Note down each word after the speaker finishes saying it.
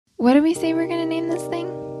What did we say we're going to name this thing?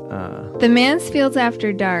 The Mansfields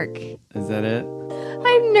After Dark. Is that it?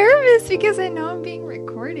 I'm nervous because I know I'm being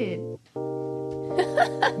recorded.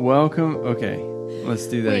 Welcome. Okay, let's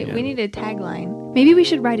do that again. We need a tagline. Maybe we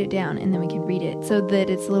should write it down and then we can read it so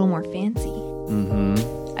that it's a little more fancy.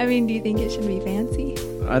 Mm-hmm. I mean, do you think it should be fancy?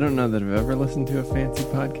 I don't know that I've ever listened to a fancy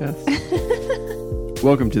podcast.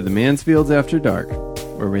 Welcome to the Mansfields After Dark,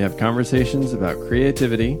 where we have conversations about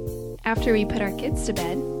creativity. After we put our kids to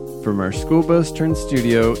bed. From our school bus turned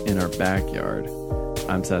studio in our backyard.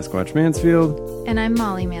 I'm Sasquatch Mansfield. And I'm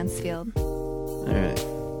Molly Mansfield. All right.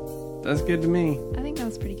 That's good to me. I think that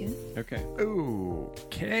was pretty good. Okay.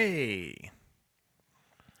 Okay.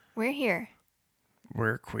 We're here.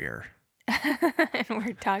 We're queer. And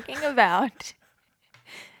we're talking about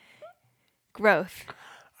growth.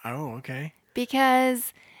 Oh, okay.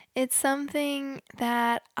 Because it's something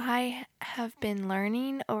that I have been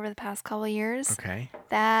learning over the past couple of years. Okay.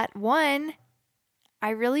 That, one, I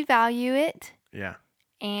really value it. Yeah.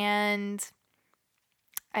 And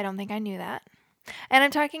I don't think I knew that. And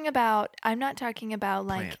I'm not talking about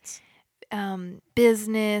like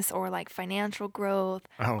business or like financial growth,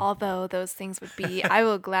 although those things would be, I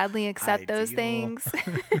will gladly accept those things.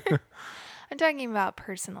 I'm talking about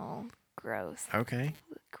personal growth. Okay.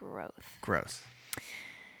 Growth.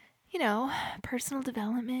 You know, personal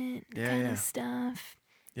development kind of stuff.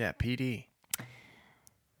 Yeah, PD.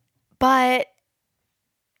 But,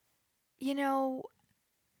 you know,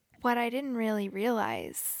 what I didn't really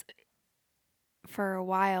realize for a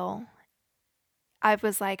while, I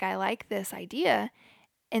was like, I like this idea.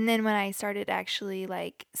 And then when I started actually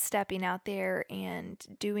like stepping out there and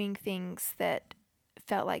doing things that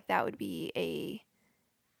felt like that would be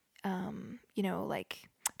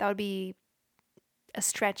that would be a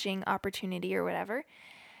stretching opportunity or whatever,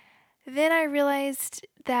 then I realized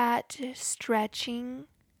that stretching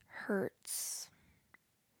hurts.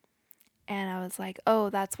 And I was like, oh,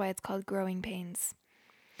 that's why it's called growing pains.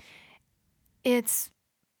 It's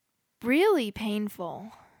really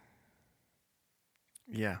painful.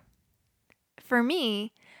 Yeah. For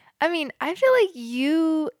me, I mean, I feel like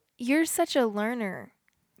you're such a learner.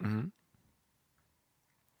 Mm-hmm.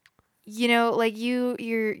 You know, like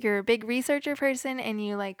you're a big researcher person and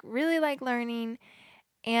you like really like learning,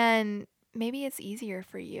 and maybe it's easier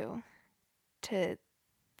for you to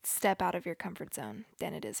step out of your comfort zone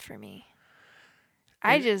than it is for me.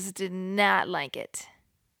 I just did not like it,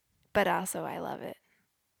 but also I love it.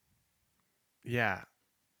 Yeah.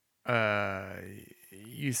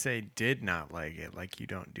 You say did not like it, like you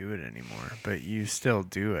don't do it anymore, but you still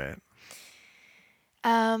do it.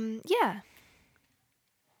 Yeah.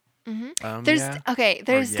 Mm-hmm.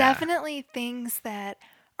 There's definitely things that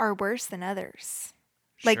are worse than others.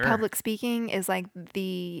 Like public speaking is like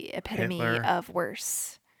the epitome Hitler. of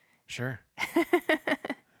worse. Sure.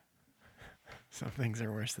 Some things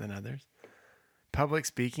are worse than others. Public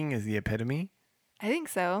speaking is the epitome? I think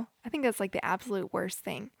so. I think that's like the absolute worst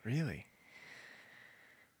thing. Really?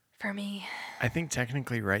 For me. I think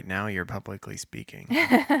technically right now you're publicly speaking.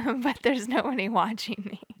 But there's nobody watching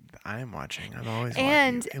me. I am watching. I'm always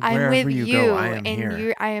and watching. I'm Wherever with you you, go, I am and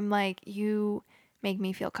here. I am like, you make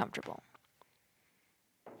me feel comfortable.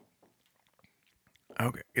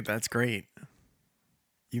 Okay, that's great.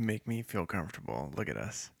 You make me feel comfortable. Look at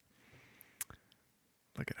us.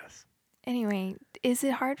 Look at us. Anyway, is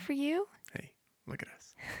it hard for you? Hey, look at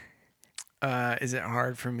us. Is it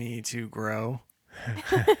hard for me to grow?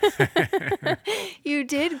 You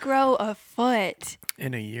did grow a foot.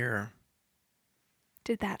 In a year.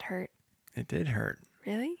 Did that hurt? It did hurt.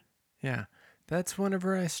 Really? Yeah. That's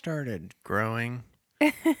whenever I started growing.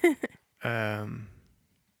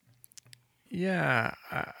 Yeah.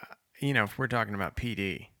 If we're talking about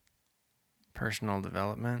PD, personal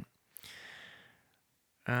development,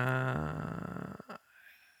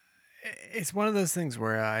 it's one of those things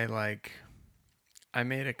where I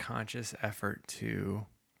made a conscious effort to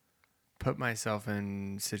put myself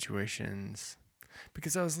in situations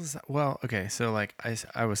because I was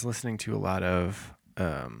I was listening to a lot of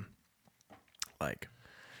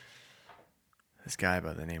this guy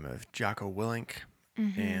by the name of Jocko Willink,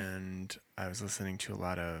 and I was listening to a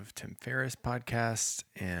lot of Tim Ferriss podcasts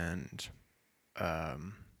and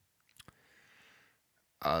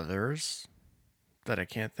others that I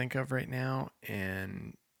can't think of right now,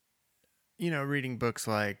 and reading books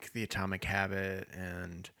like The Atomic Habit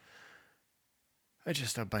and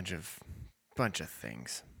just a bunch of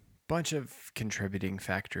things, bunch of contributing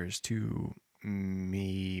factors to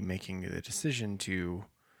me making the decision to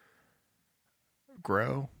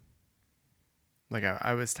grow. Like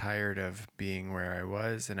I was tired of being where I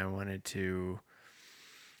was, and I wanted to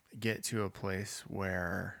get to a place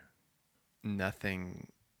where not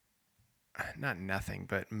nothing,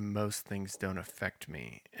 but most things don't affect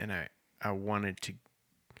me. And I wanted to,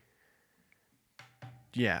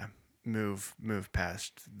 move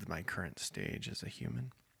past my current stage as a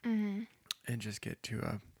human Mm-hmm. and just get to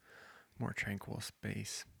a more tranquil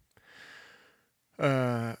space.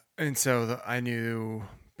 And so I knew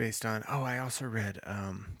based on, I also read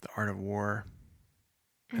The Art of War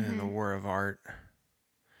and then The Mm-hmm. War of Art.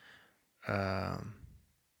 Um,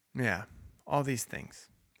 yeah, all these things,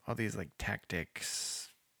 all these like tactics,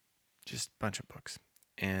 just a bunch of books.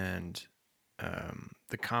 And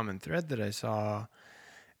the common thread that I saw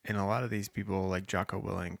in a lot of these people like Jocko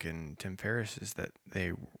Willink and Tim Ferriss is that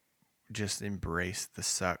they just embrace the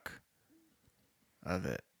suck of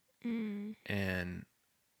it. Mm. And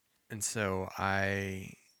so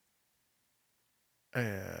I,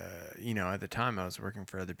 at the time I was working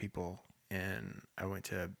for other people, and I went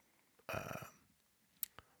to,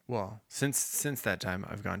 since that time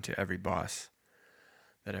I've gone to every boss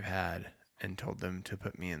that I've had and told them to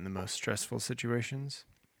put me in the most stressful situations,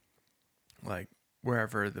 like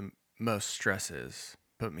wherever the most stress is,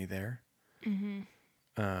 put me there. Mm-hmm.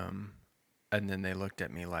 And then they looked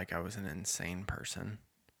at me like I was an insane person,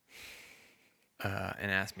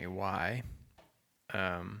 and asked me why.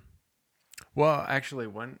 Well, actually,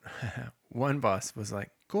 one boss was like,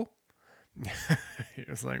 "Cool." He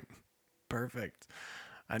was like, "Perfect.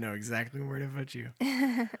 I know exactly where to put you."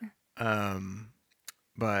 Um,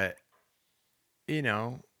 but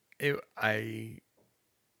I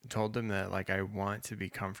told them that like I want to be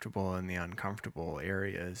comfortable in the uncomfortable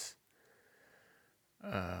areas.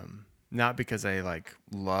 Not because I like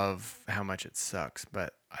love how much it sucks,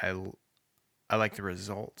 but I like the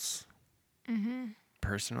results Mm-hmm.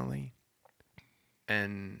 personally.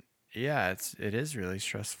 And yeah, it is really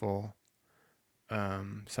stressful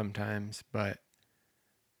sometimes, but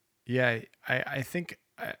yeah, I think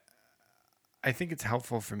it's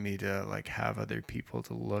helpful for me to like have other people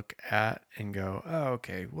to look at and go, "Oh,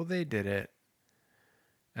 okay, well they did it,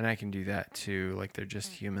 and I can do that too." Like they're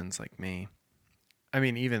just humans like me. I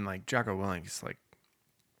mean, even like Jocko Willink is like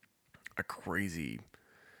a crazy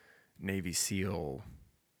Navy SEAL.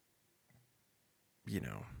 He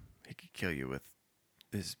could kill you with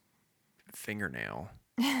his fingernail,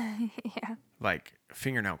 Yeah. like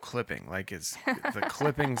fingernail clipping. Like the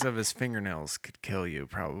clippings of his fingernails could kill you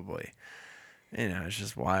probably. It's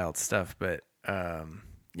just wild stuff. But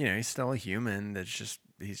he's still a human.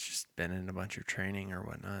 He's just been in a bunch of training or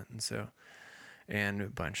whatnot, and a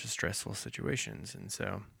bunch of stressful situations, and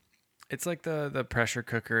so it's like the pressure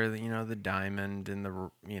cooker, the diamond and the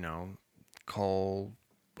coal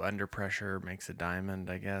under pressure makes a diamond.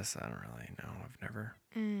 I guess I don't really know. I've never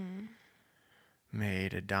Mm.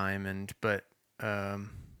 made a diamond, but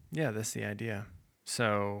yeah, that's the idea.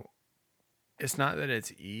 So it's not that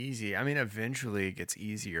it's easy. I mean, eventually it gets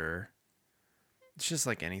easier. It's just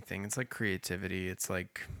like anything. It's like creativity. It's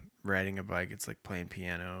like riding a bike. It's like playing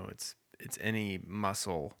piano. It's any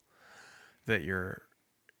muscle that you're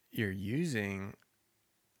using.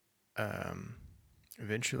 Um,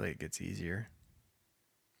 Eventually it gets easier.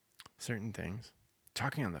 Certain things.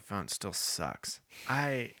 Talking on the phone still sucks.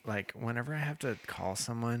 I like whenever I have to call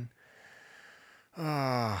someone,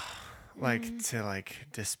 like Mm. to like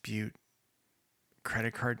dispute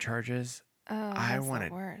credit card charges. Oh, I that's want the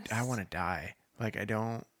to I worst. want to die. Like I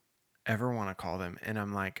don't ever want to call them, and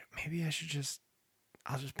I'm like, maybe I'll just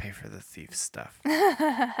pay for the thief's stuff.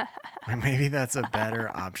 Or maybe that's a better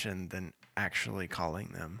option than actually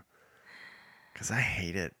calling them, because I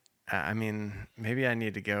hate it. I mean, maybe I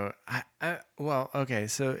need to go. Well, okay,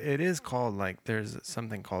 so it is called like there's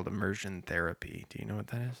something called immersion therapy. Do you know what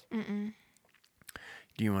that is? Mm-mm.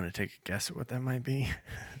 Do you want to take a guess at what that might be,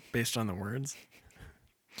 based on the words?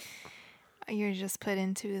 You're just put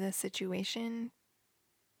into the situation.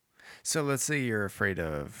 So let's say you're afraid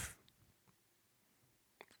of.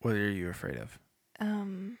 What are you afraid of?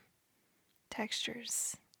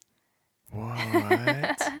 Textures. What?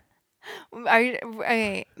 Are you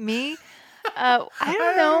okay, me? I don't How do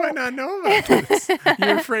I know. not know about this?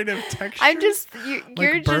 You're afraid of textures? I'm just you're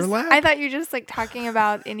Like just. burlap? I thought you were just like talking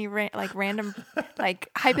about any random like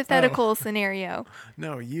hypothetical scenario.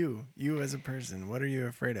 No, you as a person. What are you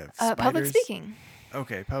afraid of? Public Spiders? speaking.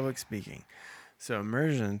 Okay, public speaking. So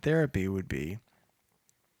immersion therapy would be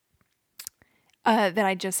That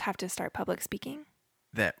I just have to start public speaking.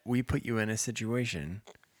 that we put you in a situation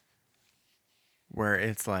where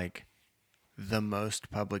it's like the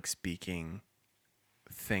most public speaking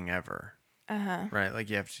thing ever. Right? Like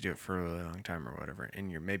you have to do it for a really long time or whatever,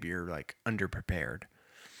 and you're like underprepared.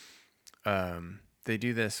 they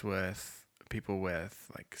do this with people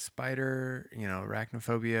with like spider,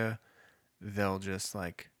 arachnophobia. They'll just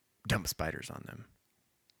like dump spiders on them.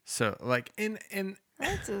 So like in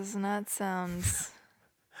That does not sound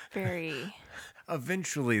very.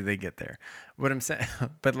 eventually they get there. What I'm saying,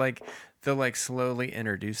 but like they'll like slowly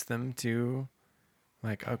introduce them to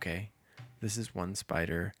like, okay, this is one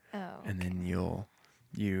spider, Oh. and then you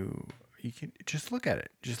can just look at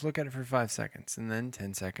it. Just look at it for 5 seconds, and then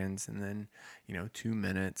 10 seconds, and then 2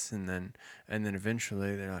 minutes, and then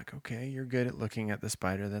eventually they're like, okay, you're good at looking at the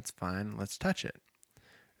spider. That's fine. Let's touch it.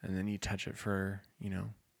 And then you touch it for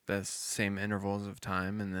the same intervals of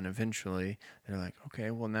time, and then eventually they're like,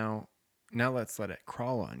 okay, well now let's let it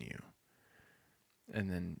crawl on you. And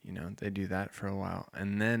then they do that for a while,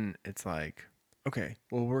 and then it's like, okay,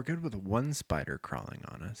 well we're good with one spider crawling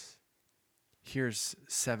on us. Here's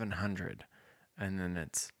 700, and then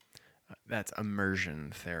that's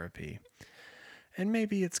immersion therapy. And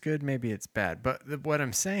maybe it's good, maybe it's bad. But what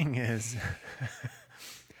I'm saying is,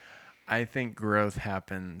 I think growth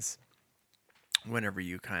happens whenever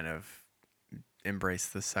you kind of embrace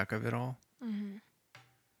the suck of it all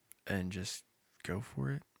and just go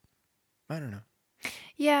for it. I don't know.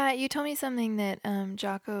 Yeah, you told me something that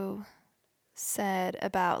Jocko said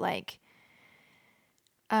about like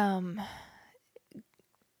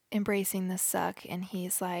embracing the suck, and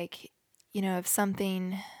he's like, if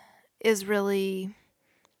something is really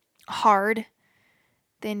hard,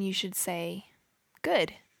 then you should say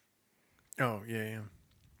good. Oh, yeah.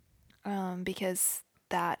 Because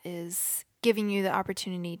that is giving you the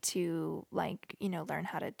opportunity to like, learn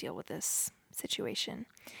how to deal with this situation.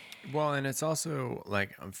 Well, and it's also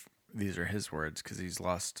like, these are his words because he's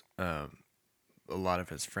lost a lot of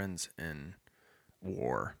his friends in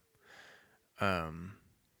war.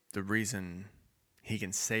 The reason he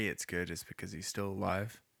can say it's good is because he's still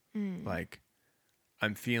alive. Like,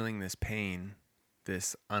 I'm feeling this pain,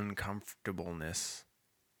 this uncomfortableness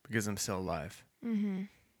because I'm still alive. Mm-hmm.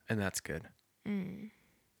 And that's good.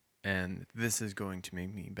 And this is going to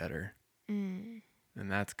make me better. And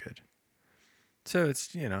that's good. So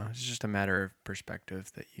it's, it's just a matter of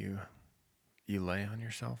perspective that you lay on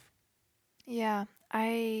yourself. Yeah,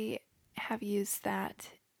 I have used that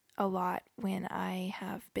a lot when I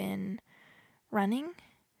have been running,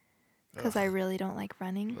 because I really don't like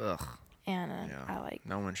running. Ugh. And Yeah. I like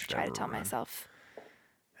No one should try to ever tell run. myself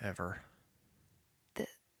Ever.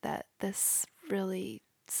 that this really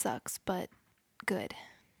sucks, but good,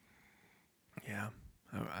 Yeah.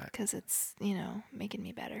 because it's, making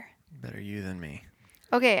me better. Better you than me.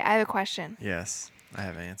 Okay, I have a question. Yes. I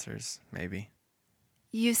have answers, maybe.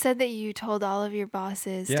 You said that you told all of your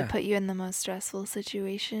bosses to Yeah. put you in the most stressful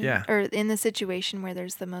situation. Yeah. Or in the situation where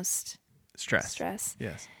there's the most Stress.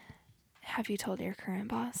 Yes. Have you told your current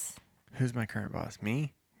boss? Who's my current boss?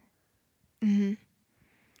 Me? Mm-hmm.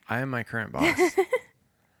 I am my current boss.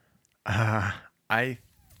 I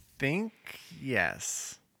think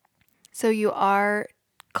yes. So you are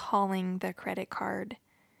calling the credit card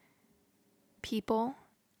people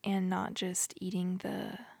and not just eating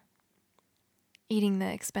the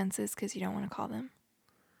expenses because you don't want to call them?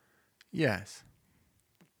 Yes.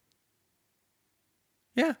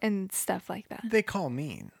 Yeah. And stuff like that. They call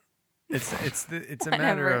me. It's a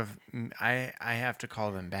matter of I have to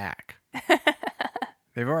call them back.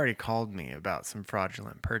 They've already called me about some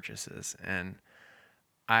fraudulent purchases, and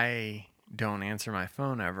I don't answer my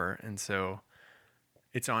phone ever, and so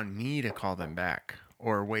it's on me to call them back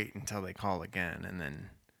or wait until they call again and then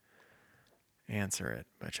answer it,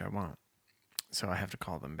 which I won't. So I have to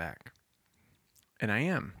call them back. And I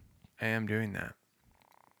am doing that.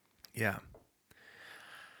 Yeah.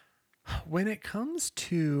 When it comes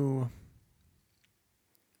to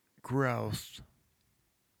growth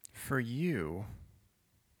for you,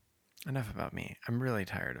 enough about me. I'm really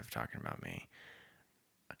tired of talking about me.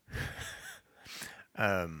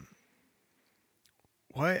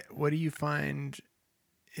 What do you find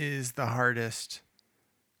is the hardest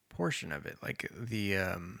portion of it? Like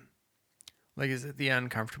is it the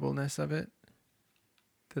uncomfortableness of it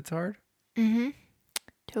that's hard? Mm-hmm.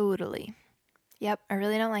 Totally. Yep. I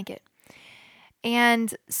really don't like it.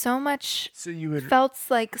 And so much felt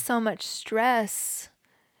like so much stress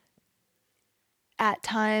at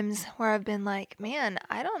times where I've been like, man,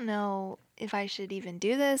 I don't know if I should even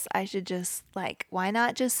do this. I should just why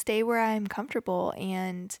not just stay where I'm comfortable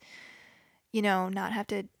and, not have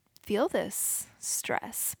to feel this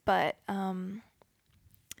stress. But I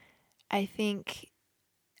think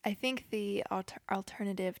the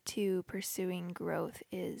alternative to pursuing growth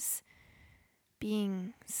is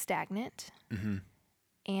being stagnant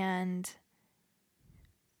and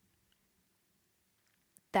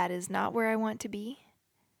that is not where I want to be.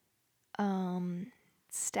 Stagnance,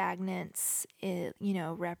 it,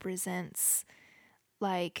 represents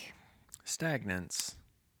like, Stagnance.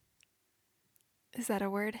 is that a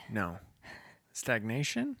word? No.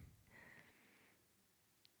 Stagnation?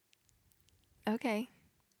 Okay.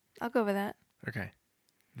 I'll go with that. Okay.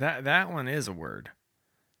 That one is a word.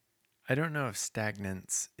 I don't know if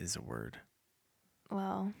stagnance is a word.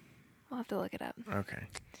 Well, we'll have to look it up. Okay.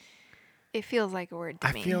 It feels like a word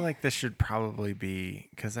to me. I feel like this should probably be,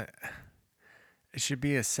 because it should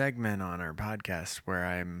be a segment on our podcast where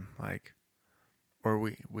I'm like, or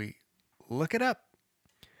we look it up.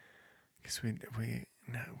 Because we need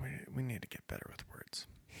to get better with words.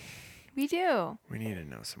 We do. We need to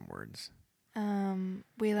know some words.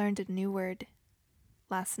 We learned a new word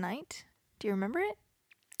last night. Do you remember it?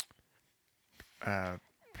 I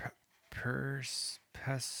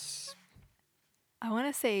want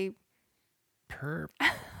to say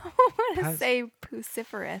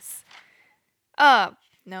puciferous.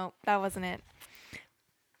 No, that wasn't it.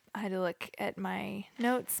 I had to look at my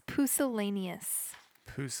notes. Pusillanimous.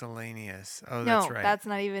 Pusillanimous. Oh, No, that's right. that's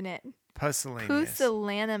not even it. Pusillanimous.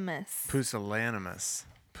 Pusillanimous. Pusillanimous.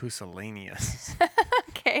 Pusillanimous.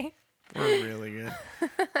 Okay. We're really good.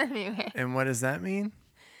 Anyway. And what does that mean?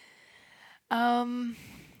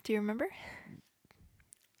 Do you remember?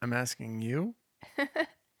 I'm asking you.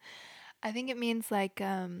 I think it means like,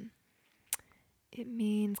 it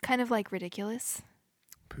means kind of like ridiculous.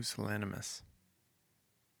 Pusillanimous.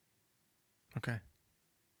 Okay.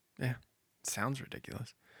 Yeah. Sounds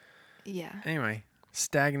ridiculous. Yeah. Anyway,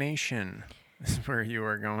 stagnation is where you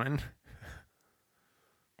are going.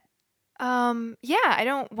 Yeah, I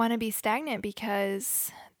don't want to be stagnant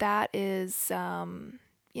because that is,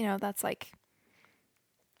 that's like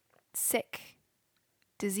sick,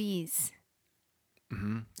 disease.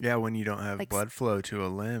 Mm-hmm. Yeah, when you don't have Like blood flow to a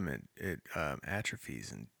limb, it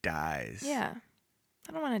atrophies and dies. Yeah.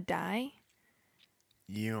 I don't want to die.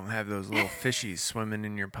 You don't have those little fishies swimming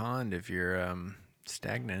in your pond if you're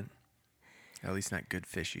stagnant. At least not good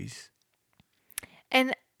fishies.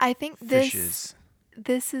 And I think Fishes.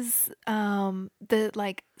 this is the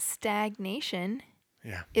like stagnation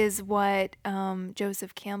Yeah. is what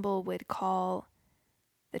Joseph Campbell would call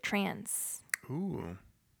the trance. Ooh.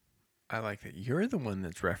 I like that you're the one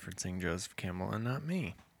that's referencing Joseph Campbell and not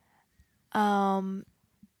me.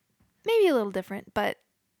 Maybe a little different, but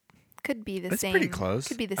could be the same. It's pretty close.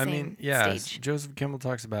 Could be the I same mean, yeah, stage. Joseph Campbell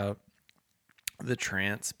talks about the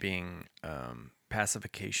trance being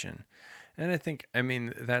pacification. And I think,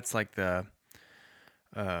 that's like the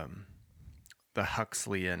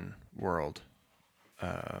Huxleyan world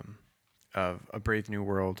of A Brave New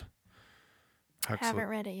World. Haven't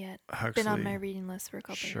read it yet. Huxley. Been on my reading list for a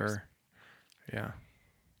couple years. Sure. Yeah.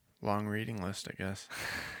 Long reading list, I guess.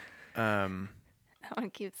 That one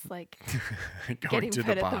keeps like Going getting to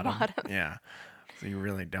put the at bottom. the bottom. Yeah. So you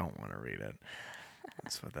really don't want to read it.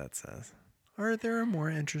 That's what that says. Or there are more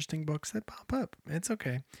interesting books that pop up. It's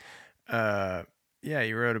okay. Yeah,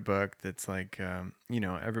 you wrote a book that's like,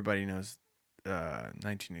 everybody knows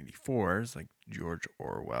 1984 is like George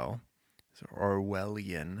Orwell. It's an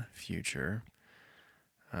Orwellian future,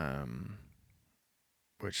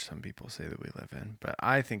 which some people say that we live in. But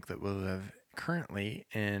I think that we live currently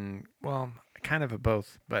in, well, kind of a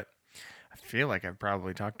both. But I feel like I've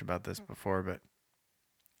probably talked about this before, but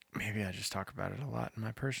maybe I just talk about it a lot in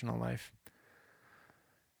my personal life.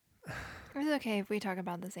 It's okay if we talk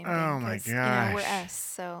about the same thing. Oh my 'cause, gosh. we're us,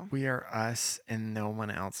 so. We are us and no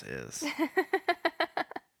one else is.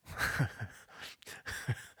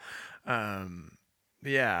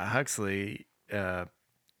 Yeah, Huxley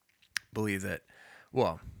believed that,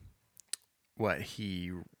 well, what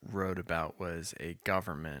he wrote about was a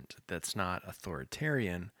government that's not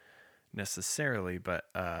authoritarian necessarily, but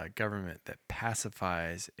a government that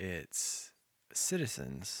pacifies its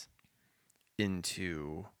citizens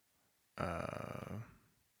into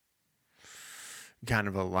kind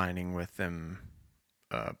of aligning with them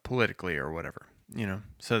politically or whatever,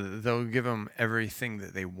 so that they'll give them everything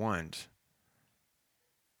that they want,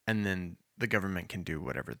 and then the government can do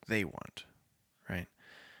whatever they want, right?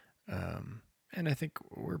 And I think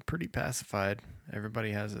we're pretty pacified.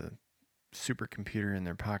 Everybody has a supercomputer in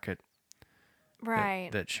their pocket,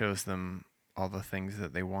 Right. that shows them all the things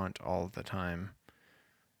that they want all the time,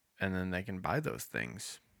 and then they can buy those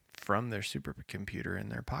things from their supercomputer in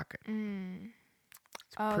their pocket.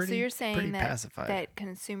 Oh, pretty- so you're saying pretty that pacified. that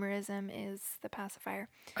consumerism is the pacifier?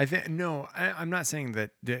 I'm not saying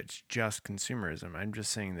that it's just consumerism. I'm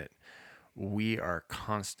just saying that we are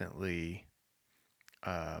constantly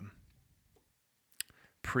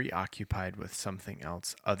preoccupied with something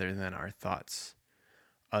else other than our thoughts.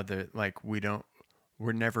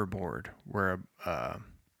 We're never bored. We're a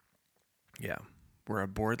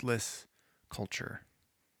boardless culture.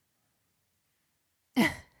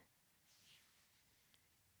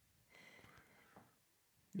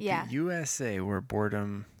 Yeah. The USA, where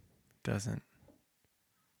boredom doesn't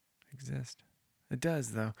exist. It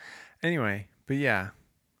does though. Anyway, but yeah,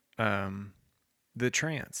 the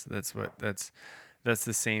trance. That's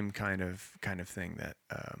the same kind of thing that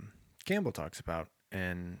Campbell talks about,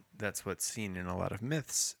 and that's what's seen in a lot of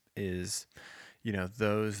myths. Is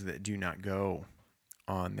those that do not go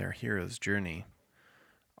on their hero's journey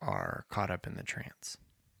are caught up in the trance,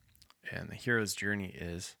 and the hero's journey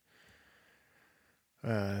is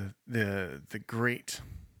the great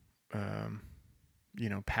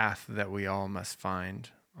path that we all must find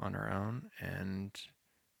on our own, and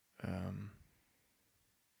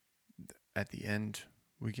at the end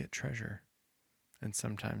we get treasure, and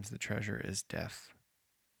sometimes the treasure is death.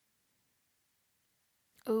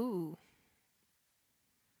 Ooh.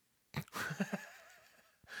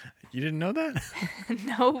 You didn't know that?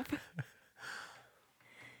 Nope.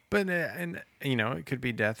 But and it could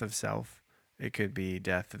be death of self, it could be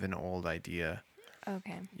death of an old idea,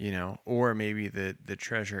 Okay. or maybe the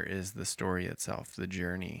treasure is the story itself, the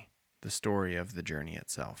journey, the story of the journey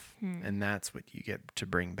itself. And that's what you get to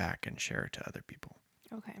bring back and share to other people.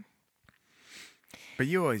 Okay. But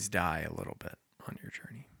you always die a little bit on your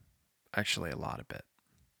journey. Actually, a lot of it.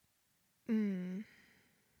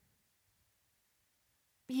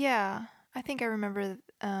 Yeah. I think I remember,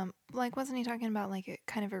 wasn't he talking about like a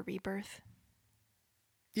kind of a rebirth?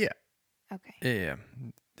 Yeah. Okay. Yeah.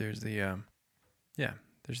 There's the,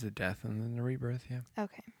 there's the death and then the rebirth. Yeah.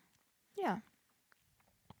 Okay. Yeah.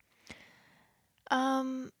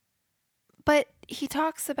 But he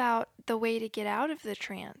talks about the way to get out of the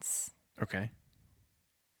trance Okay.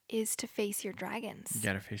 is to face your dragons. You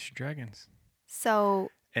got to face your dragons. So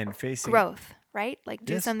And facing growth, right? Like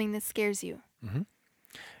do Yes. something that scares you. Mm-hmm.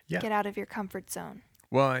 Yeah. Get out of your comfort zone.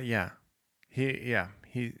 Well, yeah.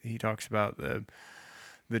 He talks about the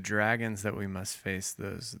dragons that we must face.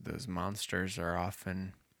 Those monsters are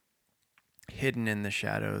often hidden in the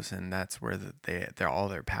shadows, and that's where they're all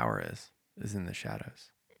their power is in the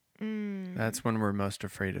shadows. That's when we're most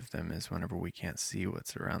afraid of them, is whenever we can't see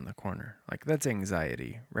what's around the corner. Like, that's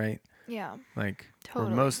anxiety, right? Yeah. Like,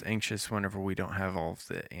 Totally. we're most anxious whenever we don't have all of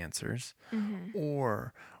the answers.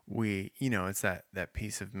 Or we, it's that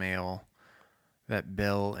piece of mail, that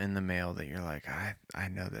bill in the mail that you're like, I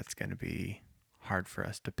know that's going to be hard for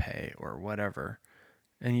us to pay or whatever.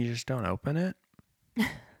 And you just don't open it.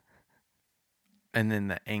 And then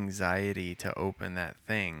the anxiety to open that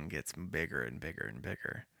thing gets bigger and bigger and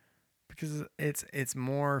bigger. Because it's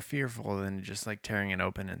more fearful than just like tearing it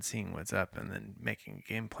open and seeing what's up and then making a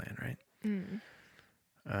game plan, right?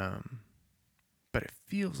 But it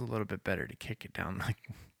feels a little bit better to kick it down, like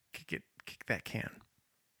kick that can.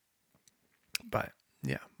 But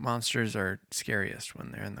yeah, monsters are scariest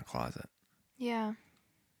when they're in the closet. Yeah.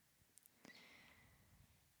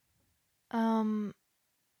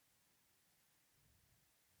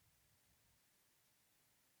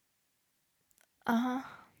 Uh-huh.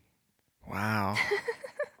 Wow.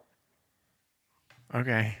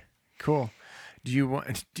 Okay. Cool. Do you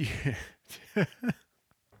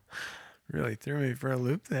really threw me for a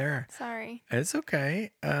loop there? Sorry. It's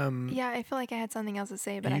okay. Yeah, I feel like I had something else to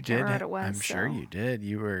say, but I you can't did. remember what it was. I'm sure you did.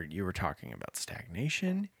 You were talking about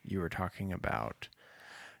stagnation. You were talking about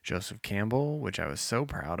Joseph Campbell, which I was so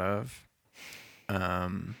proud of.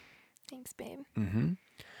 Thanks, babe. Mm-hmm.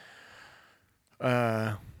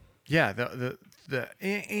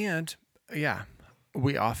 Yeah.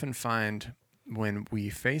 We often find when we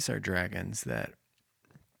face our dragons that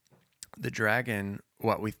the dragon,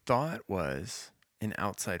 what we thought was an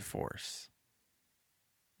outside force,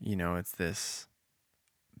 it's this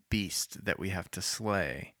beast that we have to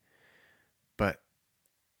slay. But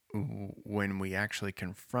when we actually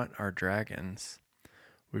confront our dragons,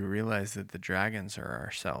 we realize that the dragons are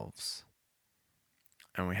ourselves,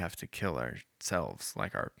 and we have to kill ourselves,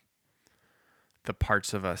 like the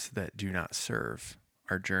parts of us that do not serve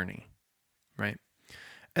our journey, right?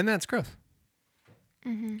 And that's growth.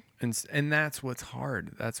 Mm-hmm. And that's what's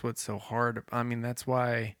hard. That's what's so hard. I mean, that's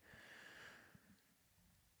why,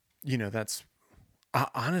 that's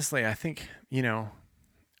honestly, I think,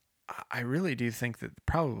 I really do think that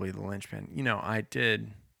probably the linchpin,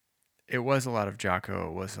 it was a lot of Jocko,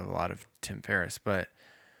 it was a lot of Tim Ferriss, but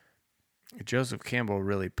Joseph Campbell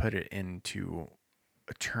really put it into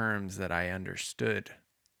terms that I understood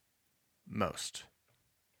most.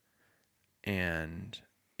 And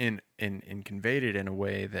and conveyed it in a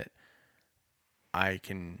way that I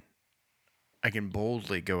can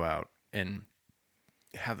boldly go out and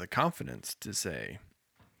have the confidence to say,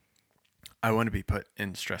 I want to be put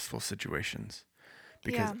in stressful situations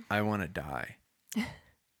because Yeah. I want to die.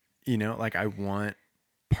 You know, like I want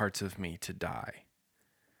parts of me to die.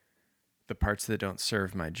 The parts that don't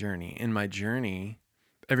serve my journey. In my journey,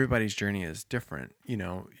 everybody's journey is different. You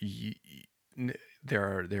know,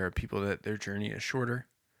 there are people that their journey is shorter,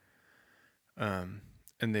 and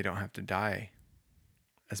they don't have to die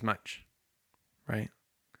as much, right?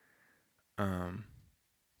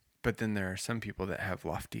 But then there are some people that have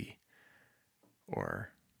lofty or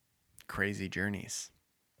crazy journeys,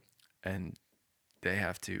 and they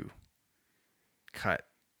have to cut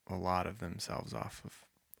a lot of themselves off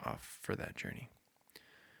for that journey.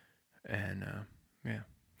 And yeah.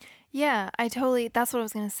 Yeah, that's what I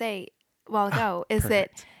was going to say a while ago, is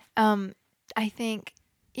Perfect. that I think,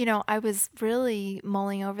 I was really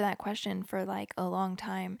mulling over that question for like a long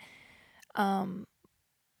time,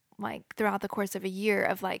 like throughout the course of a year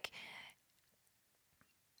of like,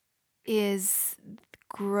 is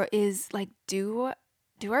like, do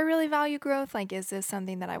I really value growth? Like, is this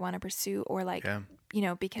something that I want to pursue? Or like,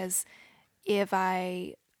 Yeah. because if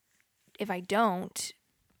I don't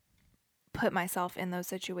put myself in those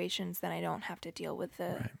situations, then I don't have to deal with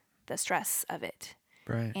Right. the stress of it.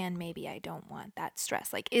 Right. And maybe I don't want that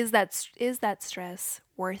stress. Like, is that stress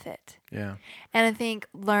worth it? Yeah. And I think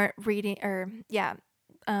learning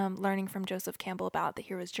from Joseph Campbell about the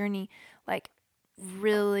hero's journey, like,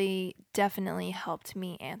 really definitely helped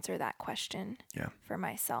me answer that question Yeah. for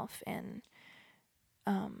myself. And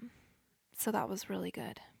so that was really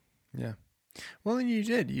good. Yeah. Well, and you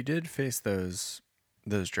did face those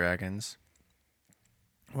dragons.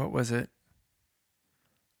 What was it?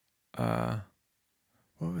 What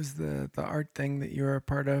was the art thing that you were a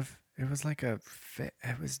part of? It was like it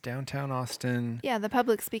was downtown Austin. Yeah, the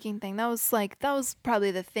public speaking thing. That was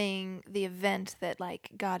probably the event that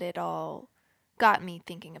like got me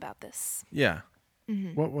thinking about this. Yeah.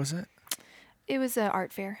 Mm-hmm. What was it? It was an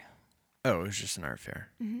art fair. Oh, it was just an art fair.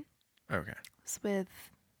 Mm-hmm. Okay. It's with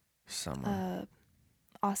Someone.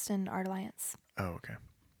 Austin Art Alliance. Oh, okay.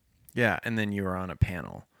 Yeah, and then you were on a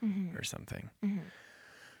panel Mm-hmm. or something. Mm-hmm.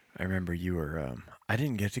 I remember you were. I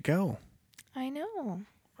didn't get to go. I know.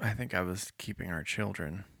 I think I was keeping our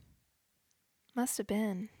children. Must have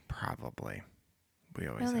been. Probably. We We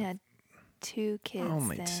always only have had 2 kids.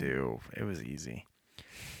 only then. 2. It was easy.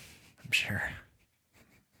 I'm sure.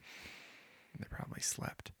 They probably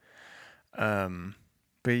slept.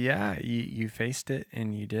 But yeah, you faced it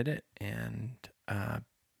and you did it, and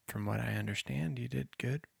from what I understand, you did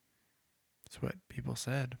good. That's what people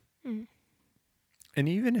said. Mm. And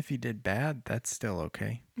even if you did bad, that's still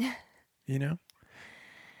okay. You know?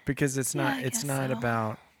 Because it's Yeah, not I it's guess not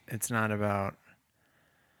so. about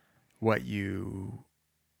what you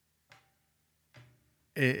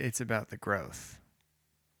it's about the growth.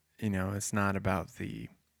 You know, it's not about the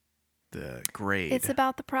grade. It's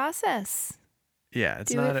about the process. Yeah,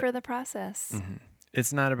 it's Do not it for the process. Mm-hmm.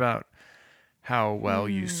 It's not about how well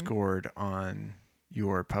you scored on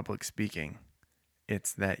your public speaking.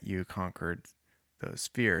 It's that you conquered those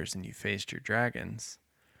fears and you faced your dragons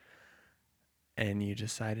and you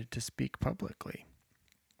decided to speak publicly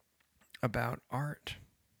about art,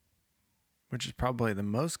 which is probably the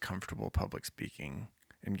most comfortable public speaking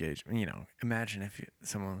engagement. You know, imagine if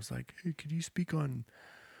someone was like, "Hey, could you speak on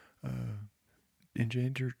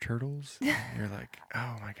endangered turtles?" And you're like,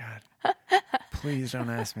 "Oh my God, please don't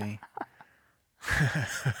ask me."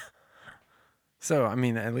 So, I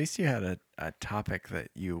mean, at least you had a topic that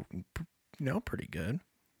you know pretty good.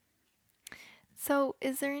 So,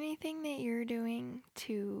 is there anything that you're doing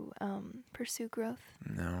to pursue growth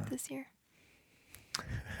No. this year?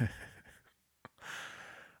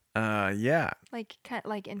 Yeah.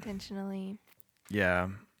 Like intentionally. Yeah.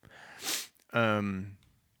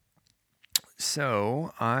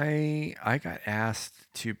 So I got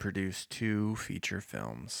asked to produce 2 feature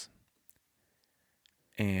films.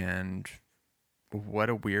 And what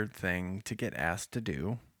a weird thing to get asked to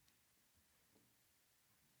do.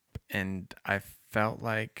 And I felt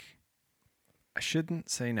like I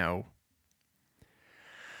shouldn't say no.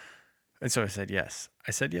 And so I said yes.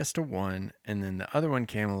 I said yes to one, and then the other one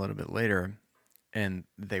came a little bit later, and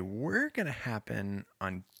they were going to happen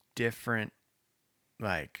on different,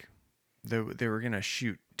 like, they were going to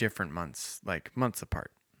shoot different months, like months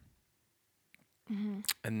apart. Mm-hmm.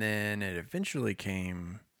 And then it eventually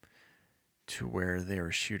came to where they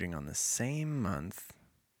were shooting on the same month,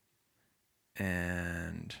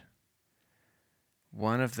 and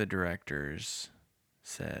one of the directors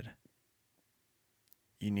said,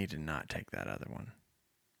 you need to not take that other one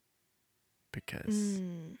because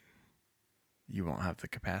you won't have the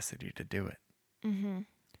capacity to do it. Mm-hmm.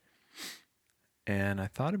 And I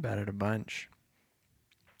thought about it a bunch.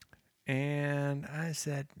 And I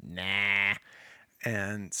said, nah.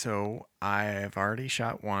 And so I've already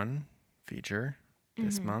shot one feature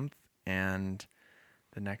this month, and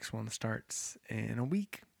the next one starts in a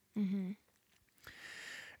week. Mm-hmm.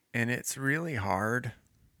 And it's really hard.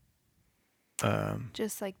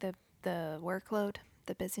 Just like the workload,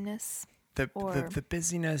 the busyness. The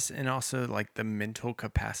busyness and also like the mental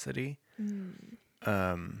capacity.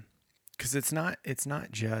 Because it's not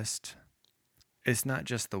just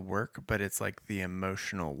the work, but it's like the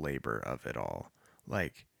emotional labor of it all.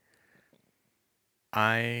 Like,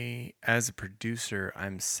 as a producer,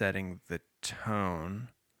 I'm setting the tone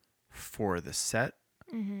for the set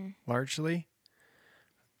largely,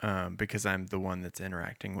 because I'm the one that's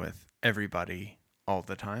interacting with everybody all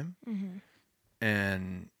the time.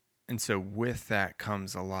 And so with that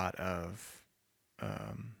comes a lot of,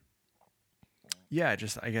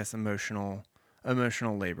 just, I guess, emotional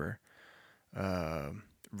labor,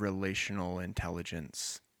 relational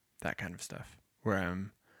intelligence, that kind of stuff, where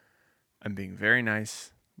I'm being very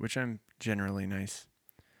nice, which I'm generally nice.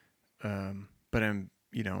 But I'm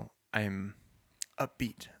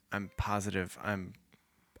upbeat. I'm positive. I'm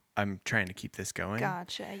trying to keep this going.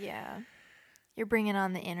 Gotcha. Yeah. You're bringing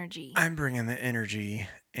on the energy. I'm bringing the energy,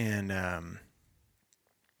 and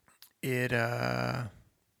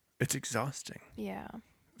it's exhausting. Yeah.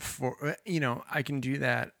 I can do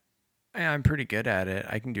that. I'm pretty good at it.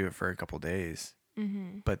 I can do it for a couple days.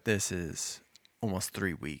 But this is almost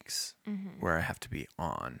 3 weeks where I have to be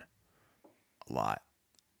on a lot.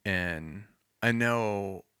 And I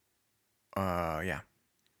know,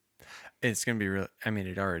 it's going to be real. I mean,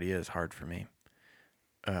 it already is hard for me.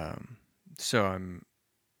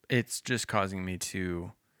 It's just causing me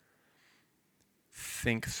to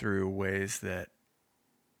think through ways that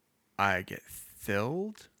I get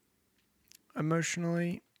filled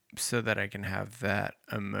emotionally so that I can have that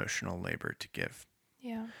emotional labor to give.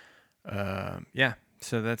 Yeah.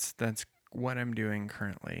 So that's what I'm doing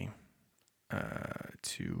currently,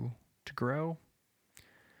 to grow.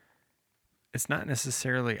 It's not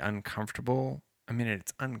necessarily uncomfortable. I mean,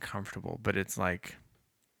 it's uncomfortable, but it's like,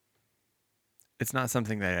 it's not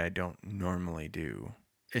something that I don't normally do.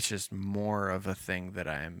 It's just more of a thing that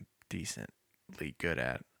I'm decently good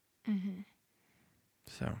at.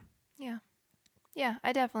 So. Yeah. Yeah,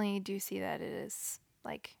 I definitely do see that it is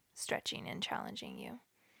like stretching and challenging you.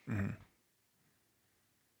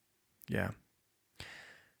 Yeah.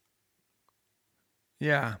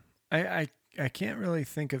 Yeah. I can't really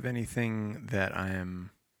think of anything that I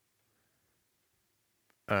am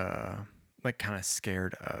like kind of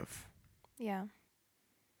scared of Yeah.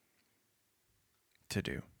 to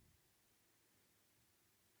do.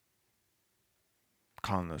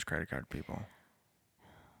 Calling those credit card people.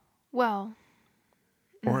 Well.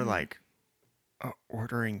 Or like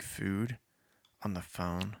ordering food on the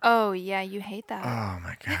phone. Oh, yeah, you hate that. Oh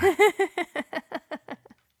my God.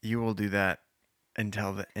 You will do that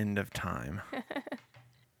until the end of time.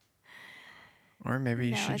 Or maybe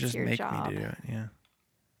you should just make me do it. Yeah.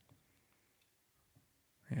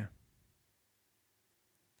 Yeah.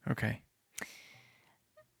 Okay.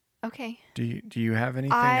 Okay. Do you have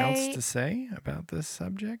anything else to say about this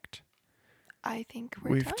subject? I think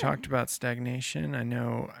We've done. talked about stagnation. I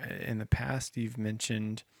know in the past you've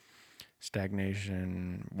mentioned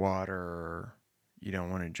stagnation, water. You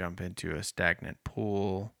don't want to jump into a stagnant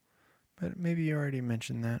pool, but maybe you already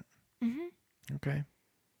mentioned that. Okay.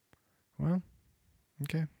 Well,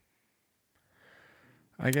 okay.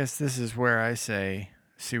 I guess this is where I say,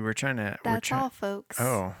 see, we're trying to... That's all, folks.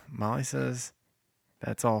 Oh, Molly says,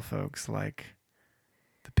 that's all, folks, like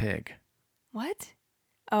the pig. What?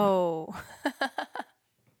 Oh.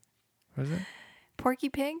 What is it? Porky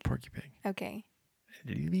Pig? Porky Pig. Okay.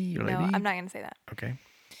 Lady. No, I'm not going to say that. Okay.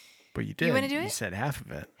 But you did. You want to do it? You said half of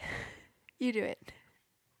it. You do it.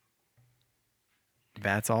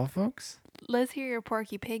 That's all, folks? Let's hear your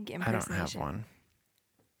Porky Pig I impersonation. don't have one.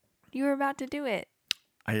 You were about to do it.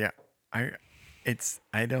 I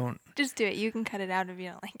don't. Just do it. You can cut it out if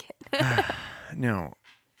you don't like it. No.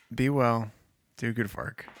 Be well. Do good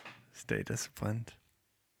work. Stay disciplined.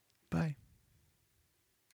 Bye.